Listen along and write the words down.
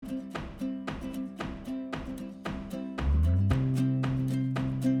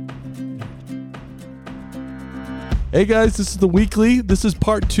Hey guys, this is the weekly. This is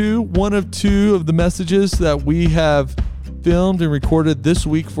part 2, one of 2 of the messages that we have filmed and recorded this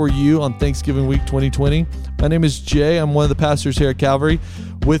week for you on Thanksgiving week 2020. My name is Jay. I'm one of the pastors here at Calvary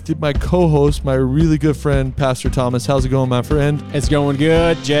with my co-host, my really good friend, Pastor Thomas. How's it going, my friend? It's going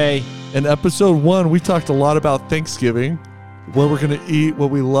good, Jay. In episode 1, we talked a lot about Thanksgiving, what we're going to eat, what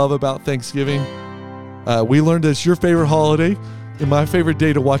we love about Thanksgiving. We learned it's your favorite holiday and my favorite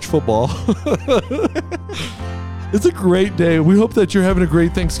day to watch football. It's a great day. We hope that you're having a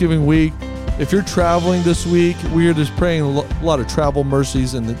great Thanksgiving week. If you're traveling this week, we are just praying a lot of travel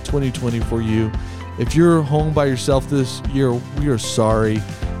mercies in the 2020 for you. If you're home by yourself this year, we are sorry.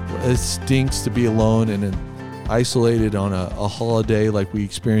 It stinks to be alone and isolated on a holiday like we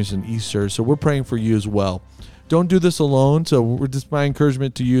experienced in Easter. So we're praying for you as well. Don't do this alone. So my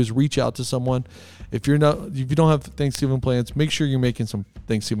encouragement to you is reach out to someone. If you don't have Thanksgiving plans, make sure you're making some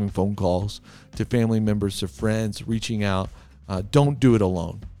Thanksgiving phone calls to family members, to friends, reaching out. Don't do it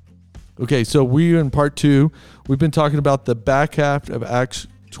alone. Okay, so we're in part 2. We've been talking about the back half of Acts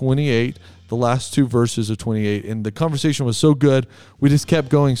 28, the last 2 verses of 28, and the conversation was so good, we just kept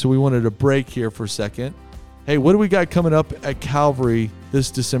going, so we wanted a break here for a second. Hey, what do we got coming up at Calvary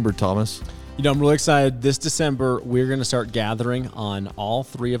this December, Thomas? You know, I'm really excited. This December, we're going to start gathering on all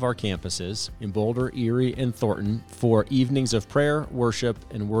 3 of our campuses in Boulder, Erie, and Thornton for evenings of prayer, worship,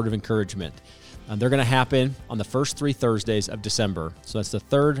 and word of encouragement. They're going to happen on the first 3 Thursdays of December. So that's the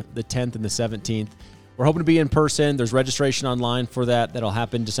 3rd, the 10th, and the 17th. We're hoping to be in person. There's registration online for that. That'll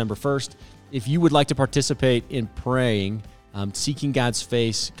happen December 1st. If you would like to participate in praying, seeking God's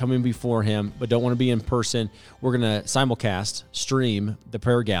face, coming before Him, but don't want to be in person, we're going to simulcast, stream the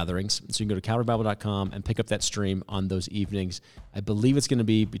prayer gatherings. So you can go to calvarybible.com and pick up that stream on those evenings. I believe it's going to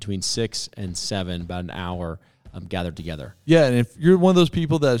be between 6 and 7, about an hour gathered together. Yeah, and if you're one of those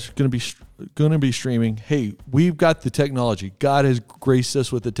people that's going to be streaming, hey, we've got the technology. God has graced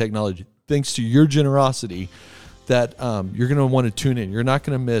us with the technology. Thanks to your generosity, that you're going to want to tune in. You're not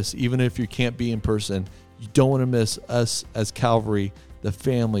going to miss, even if you can't be in person. You don't want to miss us as Calvary, the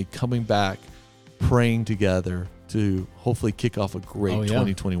family, coming back, praying together to hopefully kick off a great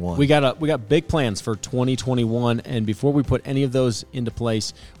 2021. We got big plans for 2021, and before we put any of those into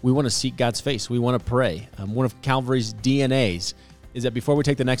place, we want to seek God's face. We want to pray. One of Calvary's DNAs is that before we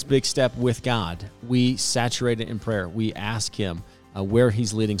take the next big step with God, we saturate it in prayer. We ask Him where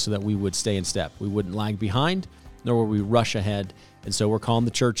He's leading so that we would stay in step. We wouldn't lag behind, nor will we rush ahead. And so we're calling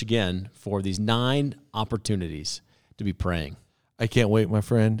the church again for these 9 opportunities to be praying. I can't wait, my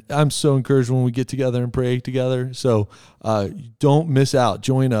friend. I'm so encouraged when we get together and pray together. So don't miss out.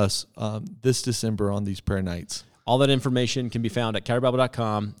 Join us this December on these prayer nights. All that information can be found at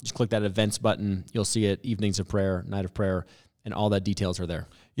calvarybible.com. Just click that events button. You'll see it, evenings of prayer, night of prayer, and all that details are there.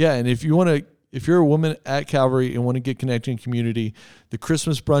 Yeah, and if you're a woman at Calvary and want to get connected in community, the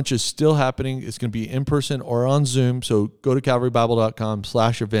Christmas brunch is still happening. It's going to be in person or on Zoom. So go to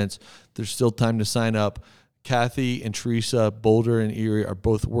calvarybible.com/events. There's still time to sign up. Kathy and Teresa, Boulder and Erie, are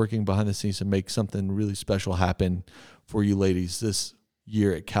both working behind the scenes to make something really special happen for you ladies this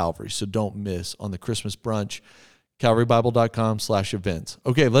year at Calvary. So don't miss on the Christmas brunch, calvarybible.com/events.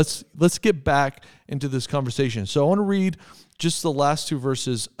 Okay, let's get back into this conversation. So I want to read just the last 2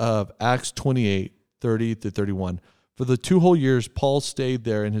 verses of Acts 28, 30 to 31. For the 2 whole years, Paul stayed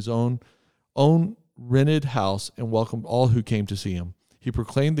there in his own rented house and welcomed all who came to see him. He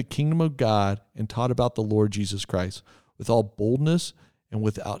proclaimed the kingdom of God and taught about the Lord Jesus Christ with all boldness and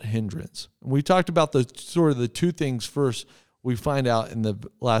without hindrance. And we talked about the 2 things first we find out in the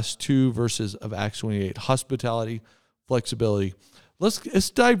last 2 verses of Acts 28, hospitality, flexibility. Let's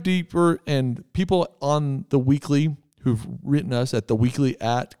dive deeper, and people on the weekly who've written us at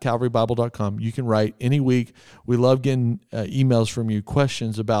theweekly@calvarybible.com. You can write any week. We love getting emails from you,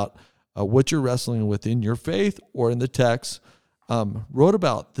 questions about what you're wrestling with in your faith or in the text. Wrote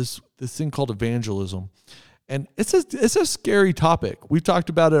about this thing called evangelism. And it's a scary topic. We've talked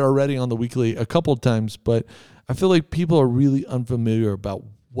about it already on the weekly a couple of times, but I feel like people are really unfamiliar about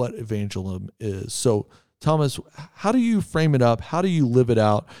what evangelism is. So, Thomas, how do you frame it up? How do you live it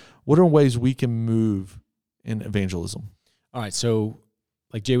out? What are ways we can move in evangelism? All right, so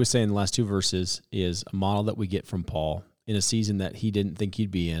like Jay was saying, the last 2 verses is a model that we get from Paul in a season that he didn't think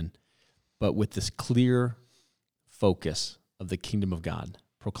he'd be in, but with this clear focus of the kingdom of God,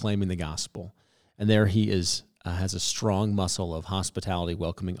 proclaiming the gospel. And there he is, has a strong muscle of hospitality,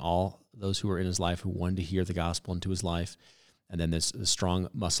 welcoming all those who were in his life who wanted to hear the gospel into his life. And then there's a strong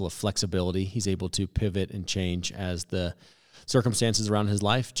muscle of flexibility. He's able to pivot and change as the circumstances around his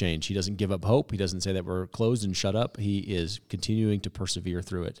life change. He doesn't give up hope. He doesn't say that we're closed and shut up. He is continuing to persevere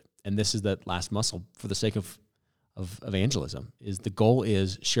through it. And this is that last muscle for the sake of of evangelism. Is the goal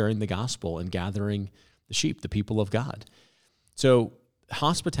is sharing the gospel and gathering the sheep, the people of God. So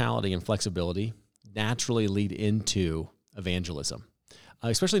hospitality and flexibility naturally lead into evangelism,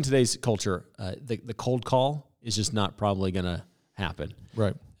 especially in today's culture. The cold call is just not probably going to happen.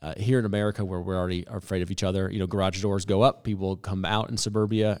 Right. Here in America, where we're already afraid of each other, garage doors go up, people come out in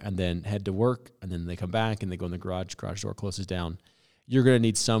suburbia and then head to work, and then they come back and they go in the garage door closes down. You're going to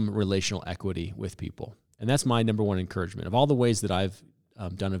need some relational equity with people. And that's my number one encouragement. Of all the ways that I've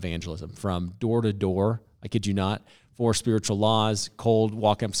done evangelism, from door to door, I kid you not, for spiritual laws, cold,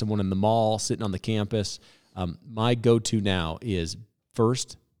 walking up to someone in the mall, sitting on the campus, my go-to now is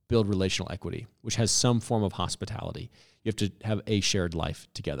first, build relational equity, which has some form of hospitality. You have to have a shared life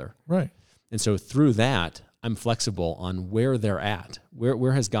together. Right. And so through that, I'm flexible on where they're at.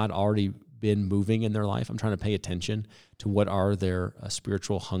 Where has God already been moving in their life? I'm trying to pay attention to what are their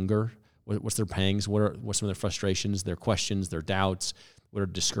spiritual hunger, what's their pangs, what's some of their frustrations, their questions, their doubts, what are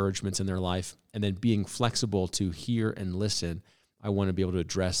discouragements in their life, and then being flexible to hear and listen. I want to be able to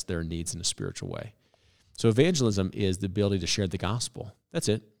address their needs in a spiritual way. So evangelism is the ability to share the gospel. That's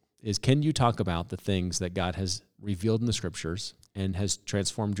it. Is can you talk about the things that God has revealed in the scriptures and has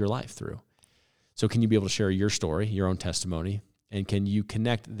transformed your life through? So can you be able to share your story, your own testimony, and can you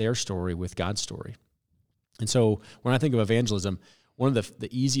connect their story with God's story? And so when I think of evangelism, one of the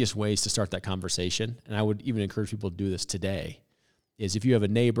easiest ways to start that conversation, and I would even encourage people to do this today, is if you have a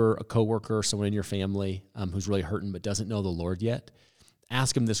neighbor, a coworker, someone in your family who's really hurting but doesn't know the Lord yet,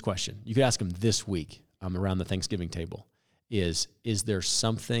 ask them this question. You could ask them this week around the Thanksgiving table. Is there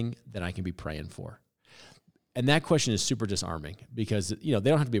something that I can be praying for? And that question is super disarming because, they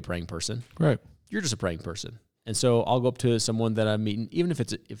don't have to be a praying person. Right. You're just a praying person. And so I'll go up to someone that I'm meeting, even if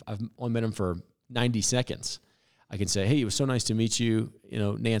I've only met them for 90 seconds, I can say, hey, it was so nice to meet you,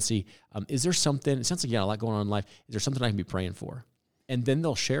 Nancy. Is there something, it sounds like you got a lot going on in life. Is there something I can be praying for? And then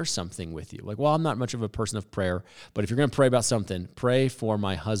they'll share something with you. Like, well, I'm not much of a person of prayer, but if you're going to pray about something, pray for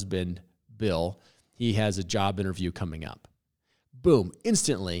my husband, Bill. He has a job interview coming up. Boom,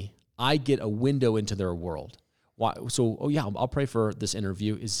 instantly, I get a window into their world. Why? So, I'll pray for this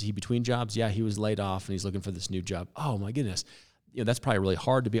interview. Is he between jobs? Yeah, he was laid off and he's looking for this new job. Oh my goodness. That's probably really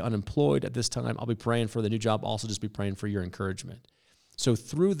hard to be unemployed at this time. I'll be praying for the new job. Also just be praying for your encouragement. So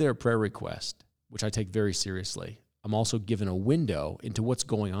through their prayer request, which I take very seriously, I'm also given a window into what's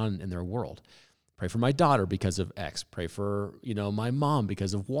going on in their world. Pray for my daughter because of X. Pray for, my mom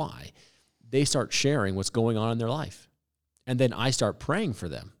because of Y. They start sharing what's going on in their life. And then I start praying for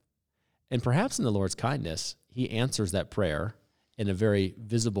them. And perhaps in the Lord's kindness, he answers that prayer in a very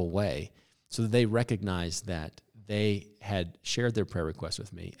visible way so that they recognize that they had shared their prayer request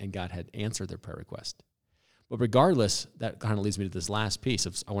with me and God had answered their prayer request. But regardless, that kind of leads me to this last piece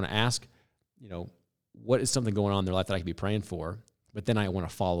of I want to ask, what is something going on in their life that I can be praying for? But then I want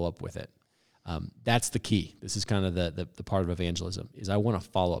to follow up with it. That's the key. This is kind of the part of evangelism is I want to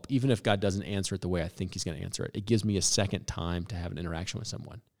follow up. Even if God doesn't answer it the way I think he's going to answer it, it gives me a second time to have an interaction with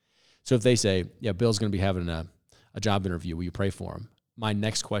someone. So if they say, yeah, Bill's going to be having a job interview, will you pray for him? My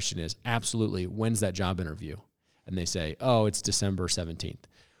next question is, absolutely, when's that job interview? And they say, oh, it's December 17th.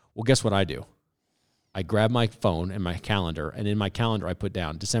 Well, guess what I do? I grab my phone and my calendar, and in my calendar I put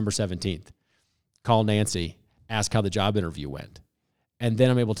down December 17th. Call Nancy, ask how the job interview went. And then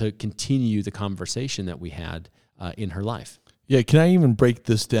I'm able to continue the conversation that we had in her life. Yeah, can I even break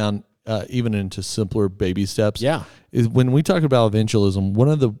this down even into simpler baby steps? Yeah. Is when we talk about evangelism, one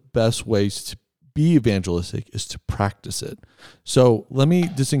of the best ways to be evangelistic is to practice it. So let me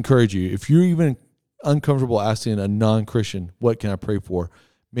just encourage you, if you're even uncomfortable asking a non-Christian, what can I pray for?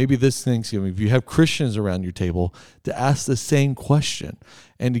 Maybe this Thanksgiving, if you have Christians around your table, to ask the same question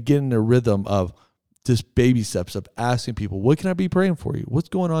and to get in a rhythm of just baby steps of asking people, what can I be praying for you? What's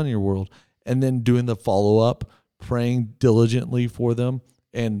going on in your world? And then doing the follow-up, praying diligently for them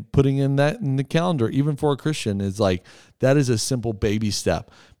and putting in that in the calendar, even for a Christian, is like, that is a simple baby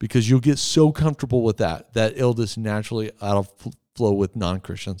step because you'll get so comfortable with that it'll just naturally out of flow with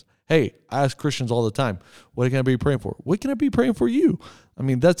non-Christians. Hey, I ask Christians all the time, what can I be praying for? What can I be praying for you? I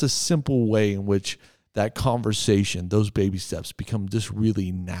mean, that's a simple way in which that conversation, those baby steps become just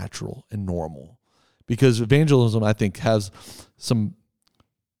really natural and normal. Because evangelism, I think, has some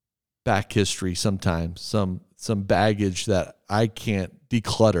back history sometimes, some baggage that I can't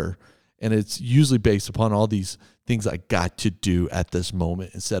declutter. And it's usually based upon all these things I got to do at this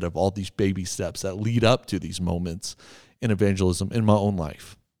moment instead of all these baby steps that lead up to these moments in evangelism in my own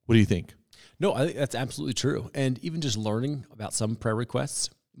life. What do you think? No, I think that's absolutely true. And even just learning about some prayer requests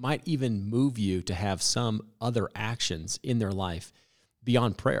might even move you to have some other actions in their life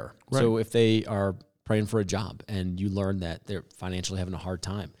beyond prayer. Right. So if they are praying for a job and you learn that they're financially having a hard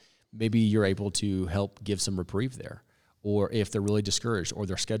time. Maybe you're able to help give some reprieve there. Or if they're really discouraged or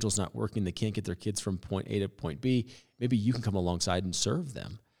their schedule's not working, they can't get their kids from point A to point B, maybe you can come alongside and serve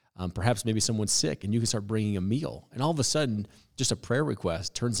them. Perhaps maybe someone's sick and you can start bringing a meal. And all of a sudden, just a prayer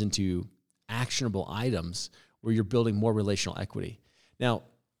request turns into actionable items where you're building more relational equity. Now,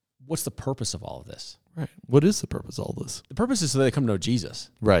 what's the purpose of all of this? Right. What is the purpose of all this? The purpose is so they come to know Jesus.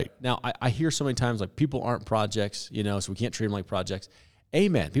 Right. Now, I hear so many times like people aren't projects, so we can't treat them like projects.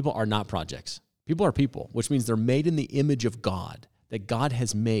 Amen. People are not projects. People are people, which means they're made in the image of God, that God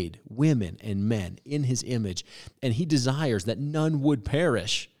has made women and men in his image, and he desires that none would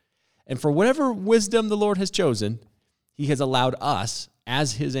perish. And for whatever wisdom the Lord has chosen, he has allowed us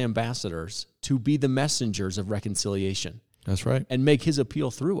as his ambassadors to be the messengers of reconciliation. That's right. And make his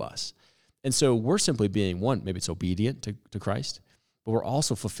appeal through us. And so we're simply being, one, maybe it's obedient to Christ, but we're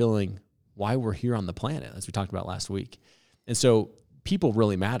also fulfilling why we're here on the planet, as we talked about last week. And so people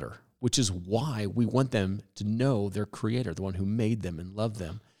really matter, which is why we want them to know their creator, the one who made them and loved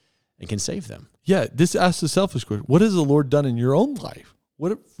them and can save them. Yeah, this asks the selfish question. What has the Lord done in your own life?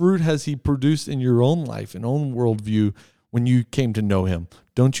 What fruit has he produced in your own life and own worldview when you came to know him?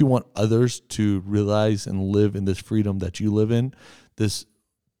 Don't you want others to realize and live in this freedom that you live in, this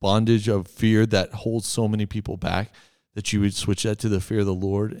bondage of fear that holds so many people back, that you would switch that to the fear of the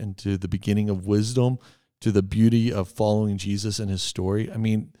Lord and to the beginning of wisdom, to the beauty of following Jesus and his story? I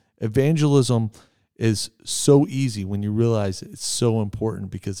mean, evangelism is so easy when you realize it's so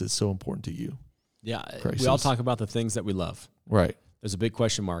important because it's so important to you. Yeah, Crisis. We all talk about the things that we love. Right. There's a big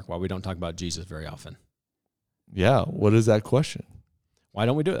question mark why we don't talk about Jesus very often. Yeah, what is that question? Why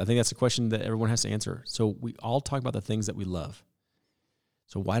don't we do it? I think that's a question that everyone has to answer. So we all talk about the things that we love.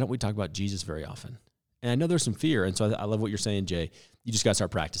 So why don't we talk about Jesus very often? And I know there's some fear, and so I love what you're saying, Jay. You just got to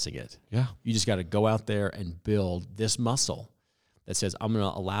start practicing it. Yeah. You just got to go out there and build this muscle that says, I'm going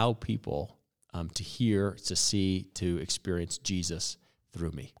to allow people to hear, to see, to experience Jesus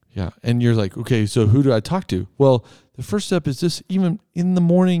through me. Yeah. And you're like, okay, so who do I talk to? Well, the first step is just even in the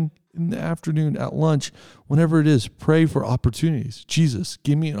morning, in the afternoon, at lunch, whenever it is, pray for opportunities. Jesus,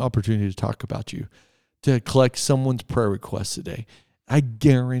 give me an opportunity to talk about you, to collect someone's prayer request today. I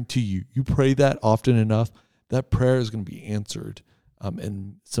guarantee you, you pray that often enough, that prayer is going to be answered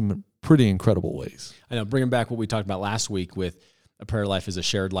in some pretty incredible ways. I know, bringing back what we talked about last week with a prayer life is a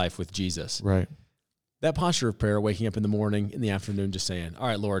shared life with Jesus. Right. That posture of prayer, waking up in the morning, in the afternoon, just saying, all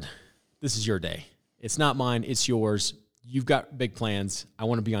right, Lord, this is your day. It's not mine, it's yours. You've got big plans. I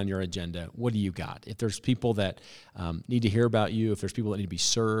want to be on your agenda. What do you got? If there's people that need to hear about you, if there's people that need to be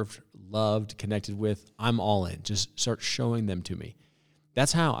served, loved, connected with, I'm all in. Just start showing them to me.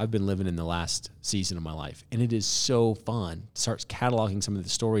 That's how I've been living in the last season of my life. And it is so fun to start cataloging some of the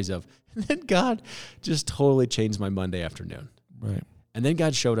stories of, and then God just totally changed my Monday afternoon. Right. And then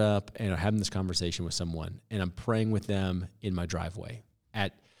God showed up and I'm having this conversation with someone and I'm praying with them in my driveway,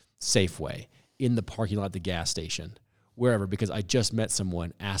 at Safeway, in the parking lot at the gas station, wherever, because I just met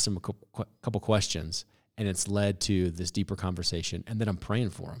someone, asked them a couple questions, and it's led to this deeper conversation. And then I'm praying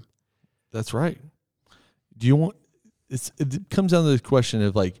for them. That's right. Do you want, it comes down to the question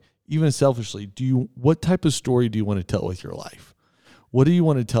of, like, even selfishly, what type of story do you want to tell with your life? What do you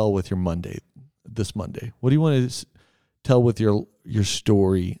want to tell with your this Monday? What do you want to tell with your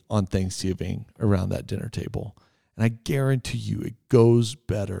story on Thanksgiving around that dinner table? And I guarantee you it goes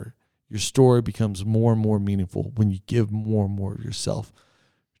better. Your story becomes more and more meaningful when you give more and more of yourself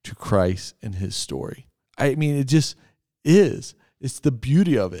to Christ and his story. I mean, it just is. It's the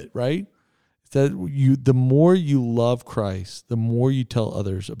beauty of it, right? It's that the more you love Christ, the more you tell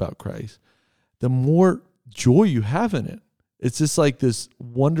others about Christ, the more joy you have in it. It's just like this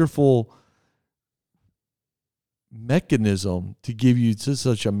wonderful mechanism to give you just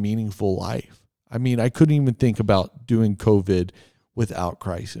such a meaningful life. I mean, I couldn't even think about doing COVID without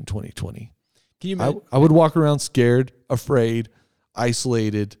Christ in 2020. Can you imagine? I would walk around scared, afraid,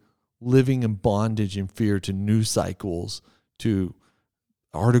 isolated, living in bondage and fear to news cycles, to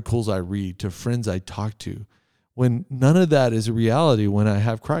articles I read, to friends I talk to, when none of that is a reality when I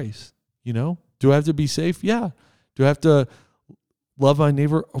have Christ. You know, do I have to be safe? Yeah. Do I have to love my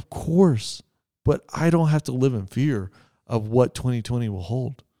neighbor? Of course. But I don't have to live in fear of what 2020 will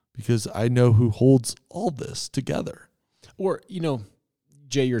hold, because I know who holds all this together. Or,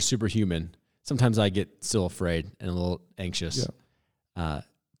 Jay, you're superhuman. Sometimes I get still afraid and a little anxious. Yeah.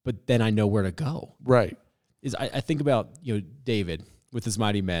 But then I know where to go. Right. I think about, David with his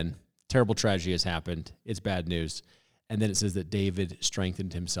mighty men. Terrible tragedy has happened. It's bad news. And then it says that David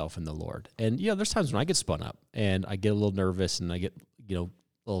strengthened himself in the Lord. And, there's times when I get spun up and I get a little nervous and I get, a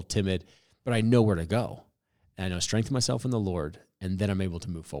little timid. but I know where to go. And I know strengthen myself in the Lord, and then I'm able to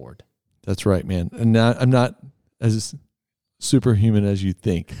move forward. That's right, man. And I'm not as superhuman as you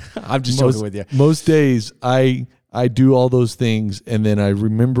think. I'm just joking with you. Most days I do all those things, and then I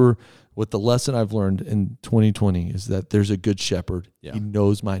remember what the lesson I've learned in 2020 is that there's a good shepherd. Yeah. He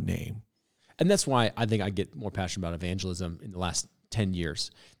knows my name. And that's why I think I get more passionate about evangelism in the last 10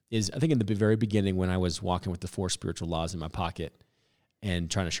 years. Is I think in the very beginning when I was walking with the 4 spiritual laws in my pocket and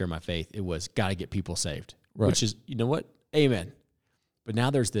trying to share my faith, it was got to get people saved, right. Which is, you know what? Amen. But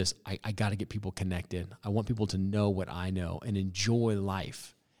now there's this, I got to get people connected. I want people to know what I know and enjoy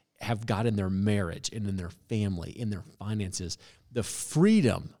life, have God in their marriage and in their family, in their finances. The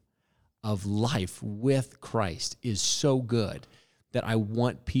freedom of life with Christ is so good that I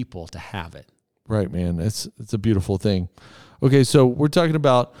want people to have it. Right, man. It's a beautiful thing. Okay, so we're talking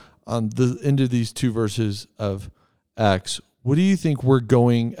about on the end of these 2 verses of Acts. What do you think we're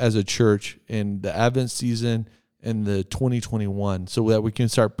going as a church in the Advent season and the 2021 so that we can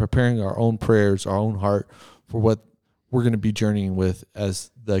start preparing our own prayers, our own heart for what we're going to be journeying with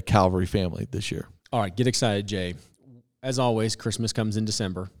as the Calvary family this year? All right, get excited, Jay. As always, Christmas comes in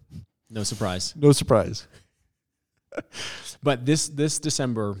December. No surprise. No surprise. But this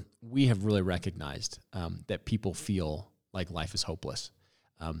December, we have really recognized that people feel like life is hopeless.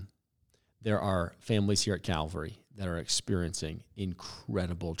 There are families here at Calvary that are experiencing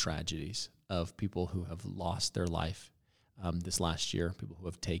incredible tragedies of people who have lost their life this last year, people who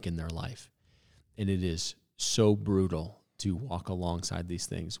have taken their life. And it is so brutal to walk alongside these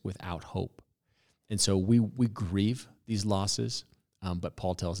things without hope. And so we grieve these losses, but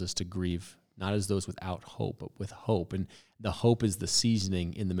Paul tells us to grieve not as those without hope, but with hope. And the hope is the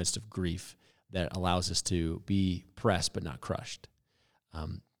seasoning in the midst of grief that allows us to be pressed but not crushed.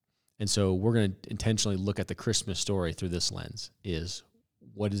 And so we're going to intentionally look at the Christmas story through this lens, is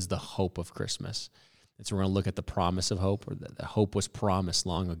what is the hope of Christmas? And so we're going to look at the promise of hope, or the hope was promised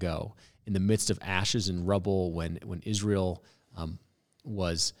long ago in the midst of ashes and rubble when Israel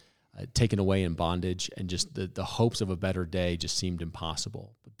was taken away in bondage, and just the hopes of a better day just seemed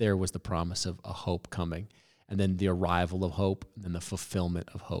impossible. But there was the promise of a hope coming, and then the arrival of hope, and then the fulfillment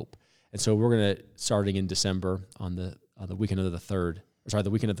of hope. And so we're going to, starting in December on the weekend of the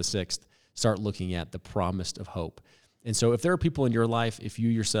 6th, start looking at the promise of hope. And so if there are people in your life, if you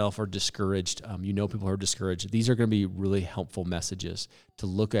yourself are discouraged, you know people who are discouraged, these are going to be really helpful messages to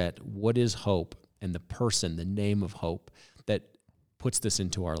look at what is hope and the person, the name of hope that puts this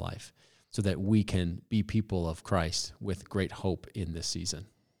into our life so that we can be people of Christ with great hope in this season.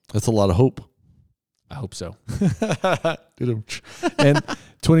 That's a lot of hope. I hope so. And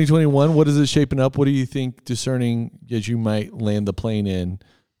 2021, what is it shaping up? What do you think discerning as you might land the plane in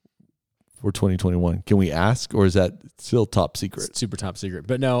for 2021? Can we ask, or is that still top secret? It's super top secret.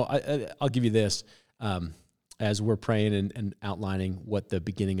 But no, I'll give you this. As we're praying and outlining what the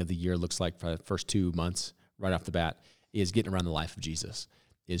beginning of the year looks like for the first 2 months right off the bat, is getting around the life of Jesus.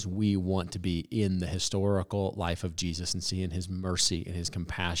 Is we want to be in the historical life of Jesus and seeing his mercy and his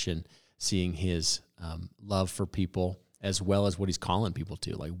compassion, seeing his love for people, as well as what he's calling people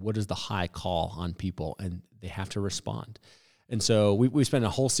to. Like, what is the high call on people? And they have to respond. And so we spent a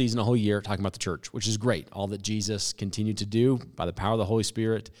whole season, a whole year talking about the church, which is great. All that Jesus continued to do by the power of the Holy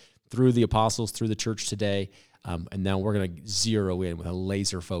Spirit through the apostles, through the church today. And now we're going to zero in with a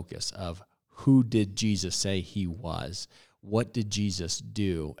laser focus of who did Jesus say he was? What did Jesus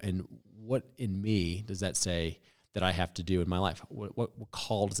do? And what in me does that say that I have to do in my life? What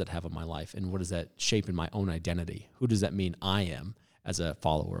call does that have on my life? And what does that shape in my own identity? Who does that mean I am as a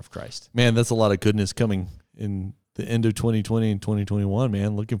follower of Christ? Man, that's a lot of goodness coming in the end of 2020 and 2021,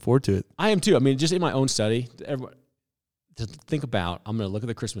 man. Looking forward to it. I am too. I mean, just in my own study, to think about, I'm going to look at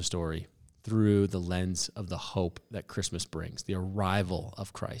the Christmas story through the lens of the hope that Christmas brings, the arrival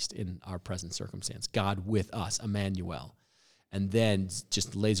of Christ in our present circumstance, God with us, Emmanuel. And then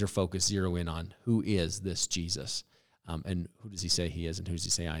just laser focus, zero in on who is this Jesus, and who does he say he is, and who does he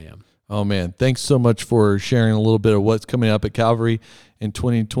say I am. Oh, man. Thanks so much for sharing a little bit of what's coming up at Calvary in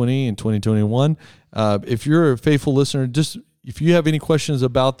 2020 and 2021. If you're a faithful listener, just if you have any questions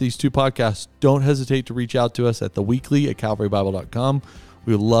about these 2 podcasts, don't hesitate to reach out to us at theweekly@calvarybible.com.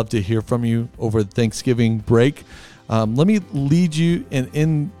 We would love to hear from you over the Thanksgiving break. Let me lead you and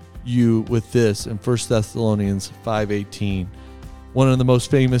end you with this in 1 Thessalonians 5:18. One of the most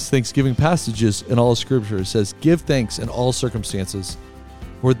famous Thanksgiving passages in all of Scripture. It says, "Give thanks in all circumstances,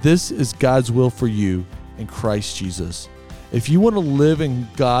 for this is God's will for you in Christ Jesus." If you want to live in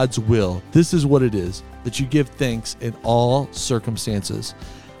God's will, this is what it is, that you give thanks in all circumstances.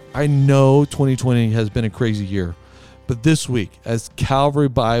 I know 2020 has been a crazy year, But this week, as Calvary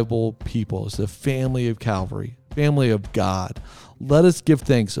Bible people, as the family of Calvary, family of God, let us give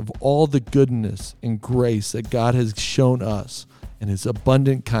thanks of all the goodness and grace that God has shown us and his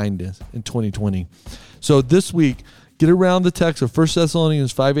abundant kindness in 2020. So this week, get around the text of 1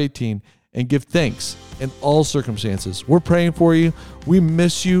 Thessalonians 5:18 and give thanks in all circumstances. We're praying for you. We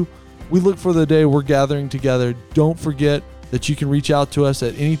miss you. We look for the day we're gathering together. Don't forget that you can reach out to us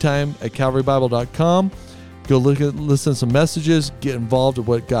at any time at calvarybible.com. Go listen to some messages, get involved in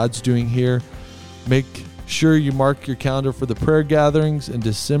what God's doing here. Make sure you mark your calendar for the prayer gatherings in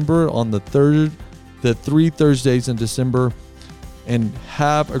December on the 3 Thursdays in December, and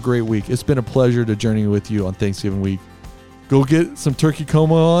have a great week. It's been a pleasure to journey with you on Thanksgiving week. Go get some turkey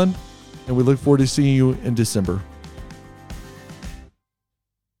coma on, and we look forward to seeing you in December.